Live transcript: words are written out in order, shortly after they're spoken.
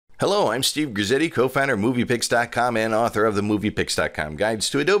Hello, I'm Steve Grizzetti, co-founder of MoviePix.com and author of the MoviePix.com Guides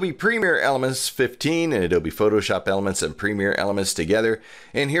to Adobe Premiere Elements 15 and Adobe Photoshop Elements and Premiere Elements together.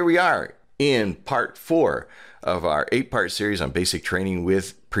 And here we are in part 4 of our 8-part series on basic training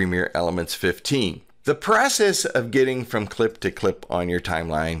with Premiere Elements 15. The process of getting from clip to clip on your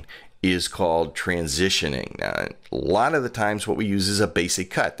timeline is called transitioning. Now, a lot of the times what we use is a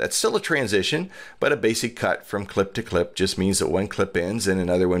basic cut. That's still a transition, but a basic cut from clip to clip just means that one clip ends and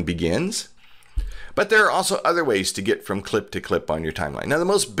another one begins. But there are also other ways to get from clip to clip on your timeline. Now, the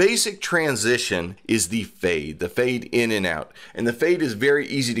most basic transition is the fade in and out. And the fade is very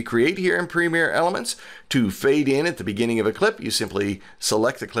easy to create here in Premiere Elements. To fade in at the beginning of a clip, you simply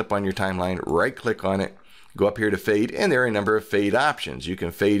select the clip on your timeline, right-click on it, go up here to fade, and there are a number of fade options. You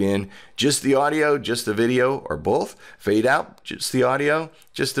can fade in just the audio, just the video, or both. Fade out, just the audio,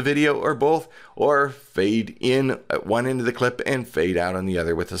 just the video, or both. Or fade in at one end of the clip and fade out on the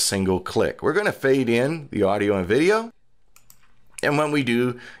other with a single click. We're going to fade in the audio and video. And when we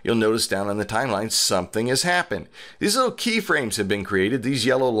do, you'll notice down on the timeline, something has happened. These little keyframes have been created. These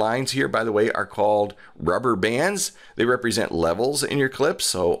yellow lines here, by the way, are called rubber bands. They represent levels in your clip.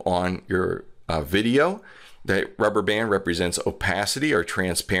 So on your video, that rubber band represents opacity or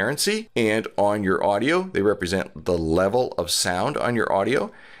transparency, and on your audio they represent the level of sound on your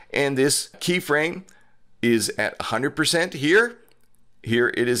audio. And this keyframe is at 100% here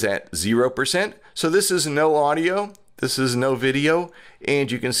it is at 0%. So this is no audio, this is no video,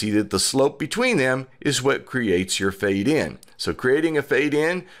 and you can see that the slope between them is what creates your fade in. So creating a fade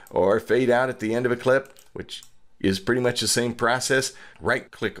in or fade out at the end of a clip, which is pretty much the same process,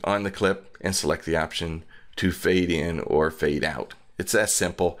 right click on the clip and select the option to fade in or fade out. It's that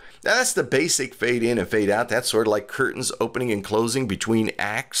simple. Now, that's the basic fade in and fade out. That's sort of like curtains opening and closing between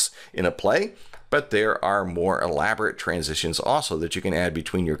acts in a play. But there are more elaborate transitions also that you can add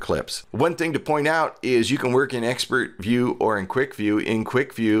between your clips. One thing to point out is you can work in Expert View or in Quick View. In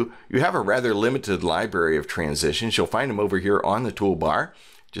Quick View, you have a rather limited library of transitions. You'll find them over here on the toolbar.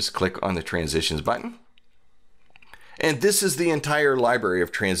 Just click on the Transitions button. And this is the entire library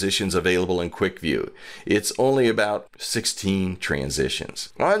of transitions available in Quick View. It's only about 16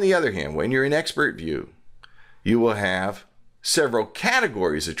 transitions. On the other hand, when you're in Expert View, you will have several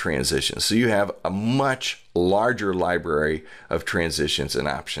categories of transitions. So you have a much larger library of transitions and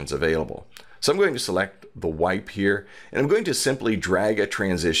options available. So I'm going to select the wipe here, and I'm going to simply drag a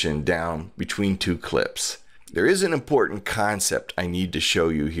transition down between two clips. There is an important concept I need to show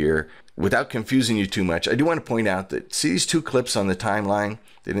you here. Without confusing you too much, I do want to point out that see these two clips on the timeline,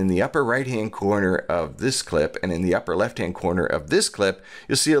 that in the upper right hand corner of this clip and in the upper left hand corner of this clip,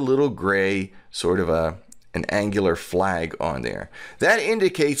 you'll see a little gray sort of an angular flag on there. That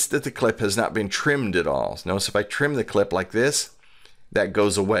indicates that the clip has not been trimmed at all. Notice if I trim the clip like this, that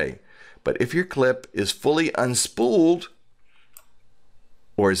goes away. But if your clip is fully unspooled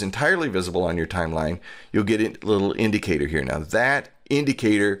or is entirely visible on your timeline, you'll get a little indicator here. Now that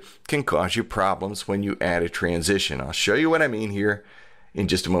indicator can cause you problems when you add a transition. I'll show you what I mean here in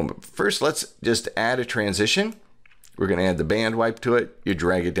just a moment. First, let's just add a transition. We're going to add the band wipe to it. You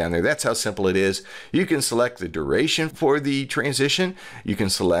drag it down there. That's how simple it is. You can select the duration for the transition. You can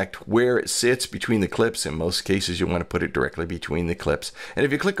select where it sits between the clips. In most cases, you want to put it directly between the clips. And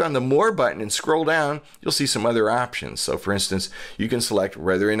if you click on the More button and scroll down, you'll see some other options. So for instance, you can select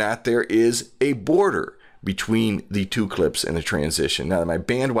whether or not there is a border between the two clips in the transition. Now my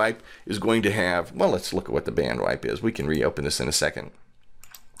band wipe is going to have, well, let's look at what the band wipe is. We can reopen this in a second.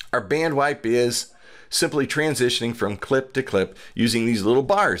 Our band wipe is simply transitioning from clip to clip using these little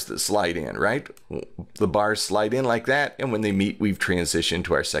bars that slide in, right? The bars slide in like that, and when they meet, we've transitioned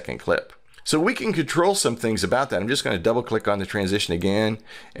to our second clip. So we can control some things about that. I'm just going to double click on the transition again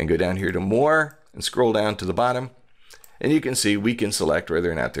and go down here to More and scroll down to the bottom. And you can see we can select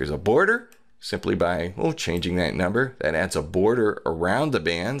whether or not there's a border simply by changing that number. That adds a border around the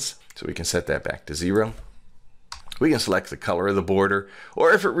bands, so we can set that back to 0. We can select the color of the border,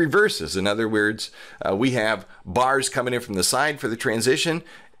 or if it reverses. In other words, we have bars coming in from the side for the transition,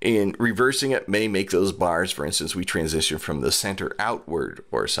 and reversing it may make those bars, for instance, we transition from the center outward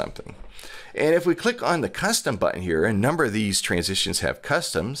or something. And if we click on the Custom button here, a number of these transitions have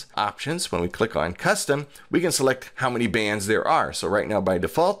customs options. When we click on Custom, we can select how many bands there are. So right now, by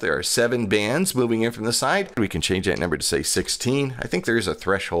default, there are 7 bands moving in from the side. We can change that number to say 16. I think there is a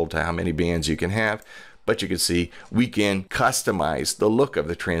threshold to how many bands you can have. but you can see we can customize the look of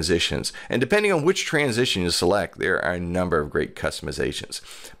the transitions. And depending on which transition you select, there are a number of great customizations.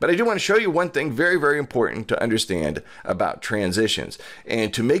 But I do want to show you one thing very, very important to understand about transitions.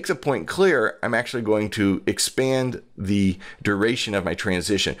 And to make the point clear, I'm actually going to expand the duration of my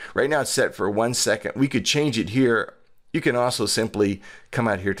transition. Right now it's set for 1 second. We could change it here. You can also simply come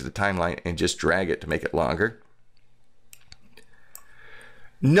out here to the timeline and just drag it to make it longer.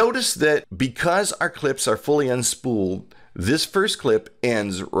 Notice that because our clips are fully unspooled, this first clip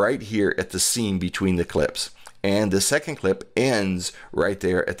ends right here at the seam between the clips. And the second clip ends right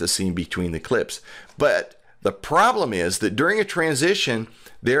there at the seam between the clips. But the problem is that during a transition,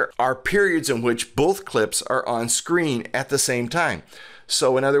 there are periods in which both clips are on screen at the same time.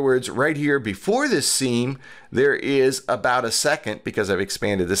 So in other words, right here before this seam, there is about a second, because I've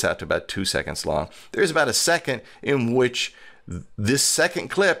expanded this out to about 2 seconds long, there's about a second in which this second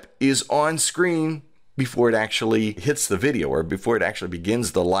clip is on screen before it actually hits the video, or before it actually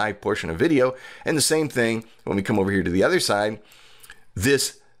begins the live portion of video. And the same thing when we come over here to the other side,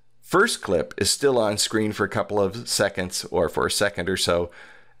 this first clip is still on screen for a couple of seconds, or for a second or so,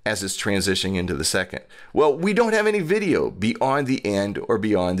 as it's transitioning into the second. Well, we don't have any video beyond the end or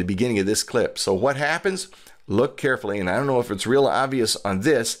beyond the beginning of this clip. So what happens? Look carefully, and I don't know if it's real obvious on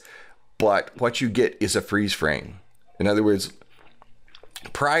this, but what you get is a freeze frame. In other words,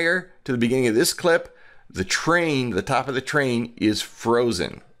 prior to the beginning of this clip, the train, the top of the train is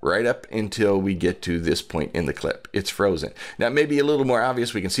frozen right up until we get to this point in the clip. It's frozen. Now, it may be a little more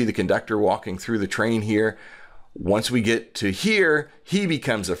obvious. We can see the conductor walking through the train here. Once we get to here, he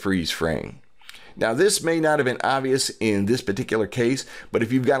becomes a freeze frame. Now, this may not have been obvious in this particular case, but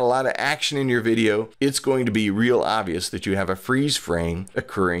if you've got a lot of action in your video, it's going to be real obvious that you have a freeze frame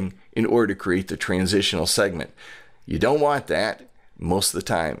occurring in order to create the transitional segment. You don't want that most of the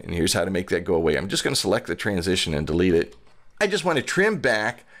time, and here's how to make that go away. I'm just going to select the transition and delete it. I just want to trim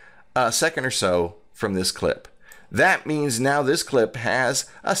back a second or so from this clip. That means now this clip has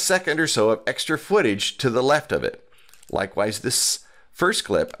a second or so of extra footage to the left of it. Likewise, this first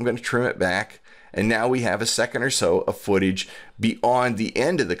clip, I'm going to trim it back, and now we have a second or so of footage beyond the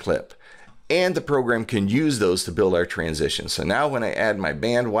end of the clip. And the program can use those to build our transition. So now when I add my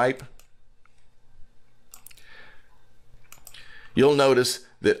band wipe, you'll notice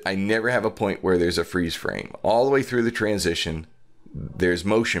that I never have a point where there's a freeze frame. All the way through the transition, there's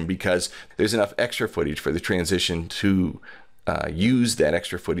motion because there's enough extra footage for the transition to use that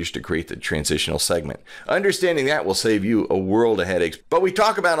extra footage to create the transitional segment. Understanding that will save you a world of headaches. But we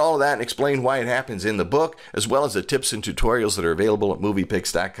talk about all of that and explain why it happens in the book, as well as the tips and tutorials that are available at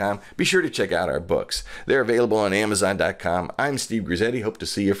moviepix.com. Be sure to check out our books. They're available on Amazon.com. I'm Steve Grizzetti. Hope to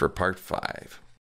see you for part 5.